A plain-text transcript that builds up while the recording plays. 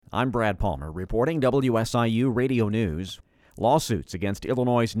I'm Brad Palmer reporting WSIU Radio News. Lawsuits against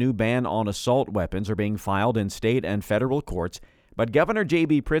Illinois' new ban on assault weapons are being filed in state and federal courts, but Governor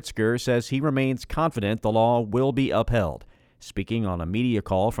J.B. Pritzker says he remains confident the law will be upheld. Speaking on a media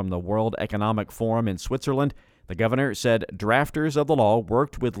call from the World Economic Forum in Switzerland, the governor said drafters of the law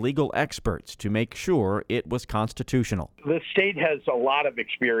worked with legal experts to make sure it was constitutional. The state has a lot of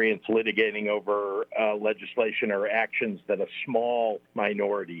experience litigating over legislation or actions that a small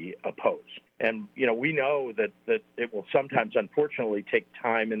minority oppose. And, we know that it will sometimes, unfortunately, take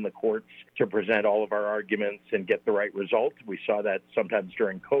time in the courts to present all of our arguments and get the right result. We saw that sometimes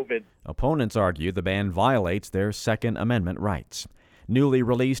during COVID. Opponents argue the ban violates their Second Amendment rights. Newly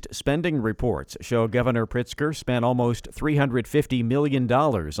released spending reports show Governor Pritzker spent almost $350 million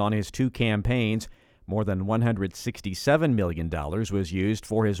on his two campaigns. More than $167 million was used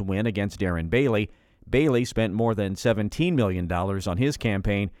for his win against Darren Bailey. Bailey spent more than $17 million on his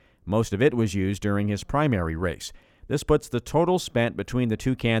campaign. Most of it was used during his primary race. This puts the total spent between the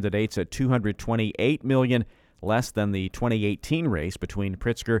two candidates at $228 million, less than the 2018 race between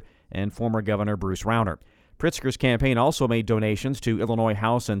Pritzker and former Governor Bruce Rauner. Pritzker's campaign also made donations to Illinois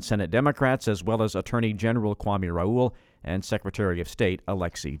House and Senate Democrats, as well as Attorney General Kwame Raoul and Secretary of State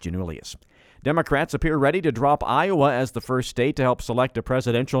Alexei Janulius. Democrats appear ready to drop Iowa as the first state to help select a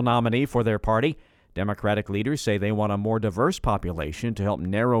presidential nominee for their party. Democratic leaders say they want a more diverse population to help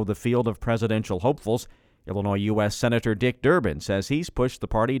narrow the field of presidential hopefuls. Illinois U.S. Senator Dick Durbin says he's pushed the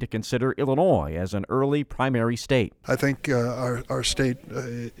party to consider Illinois as an early primary state. I think our state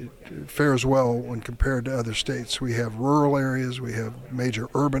fares well when compared to other states. We have rural areas, we have major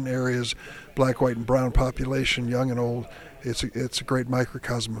urban areas, black, white, and brown population, young and old. It's a great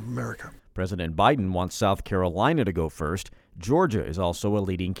microcosm of America. President Biden wants South Carolina to go first. Georgia is also a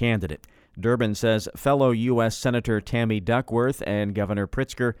leading candidate. Durbin says fellow U.S. Senator Tammy Duckworth and Governor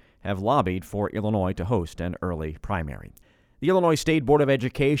Pritzker have lobbied for Illinois to host an early primary. The Illinois State Board of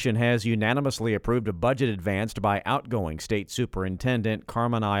Education has unanimously approved a budget advanced by outgoing State Superintendent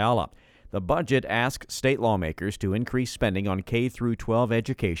Carmen Ayala. The budget asks state lawmakers to increase spending on K-12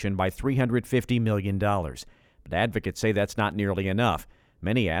 education by $350 million. But advocates say that's not nearly enough.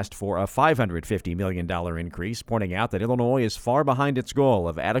 Many asked for a $550 million increase, pointing out that Illinois is far behind its goal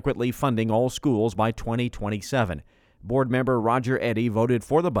of adequately funding all schools by 2027. Board member Roger Eddy voted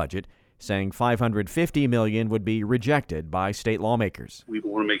for the budget, saying $550 million would be rejected by state lawmakers. We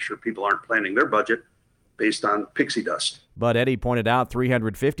want to make sure people aren't planning their budget based on pixie dust. But Eddy pointed out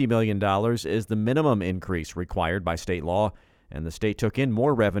 $350 million is the minimum increase required by state law, and the state took in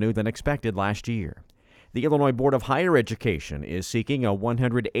more revenue than expected last year. The Illinois Board of Higher Education is seeking a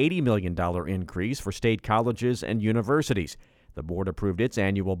 $180 million increase for state colleges and universities. The board approved its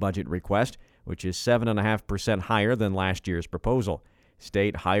annual budget request, which is 7.5% higher than last year's proposal.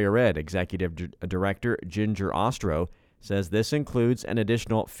 State Higher Ed Executive Director Ginger Ostro says this includes an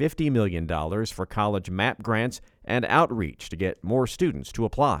additional $50 million for college MAP grants and outreach to get more students to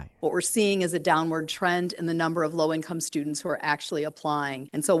apply. What we're seeing is a downward trend in the number of low-income students who are actually applying.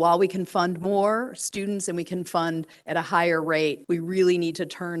 And so while we can fund more students and we can fund at a higher rate, we really need to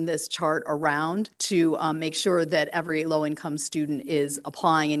turn this chart around to make sure that every low-income student is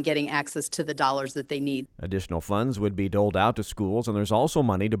applying and getting access to the dollars that they need. Additional funds would be doled out to schools, and there's also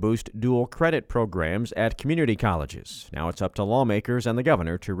money to boost dual credit programs at community colleges. Now it's up to lawmakers and the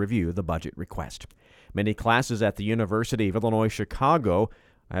governor to review the budget request. Many classes at the University of Illinois Chicago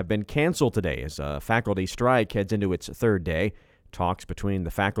have been canceled today as a faculty strike heads into its third day. Talks between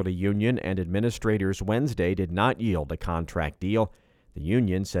the faculty union and administrators Wednesday did not yield a contract deal. The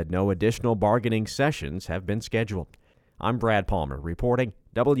union said no additional bargaining sessions have been scheduled. I'm Brad Palmer reporting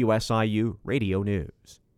WSIU Radio News.